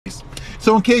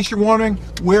So in case you're wondering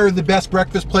where the best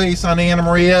breakfast place on Anna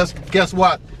Maria is, guess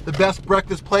what? The best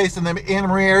breakfast place in the Anna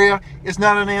Maria area is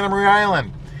not on Anna Maria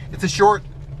Island. It's a short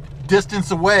distance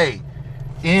away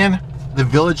in the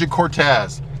village of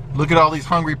Cortez. Look at all these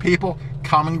hungry people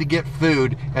coming to get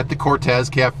food at the Cortez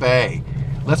Cafe.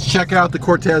 Let's check out the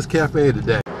Cortez Cafe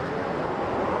today.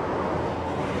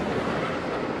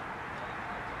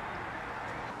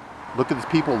 Look at these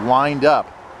people lined up.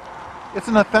 It's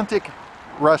an authentic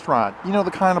restaurant. You know,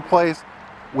 the kind of place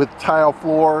with tile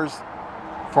floors,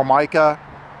 formica,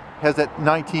 has that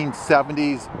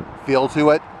 1970s feel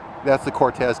to it. That's the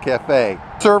Cortez Cafe.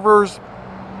 Servers,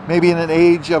 maybe in an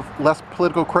age of less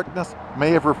political correctness,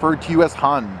 may have referred to you as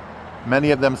Hun.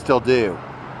 Many of them still do.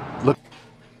 Look.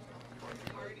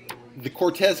 The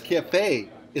Cortez Cafe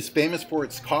is famous for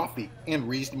its coffee and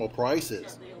reasonable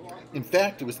prices. In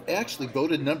fact, it was actually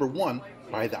voted #1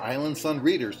 by the Island Sun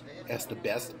readers as the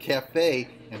best cafe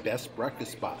and best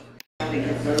breakfast spot.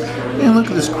 And look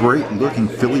at this great looking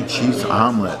Philly cheese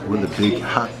omelet with a big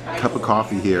hot cup of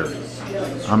coffee here.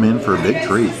 I'm in for a big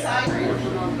treat.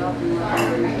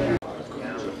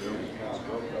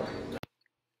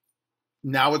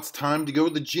 Now it's time to go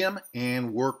to the gym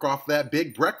and work off that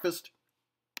big breakfast.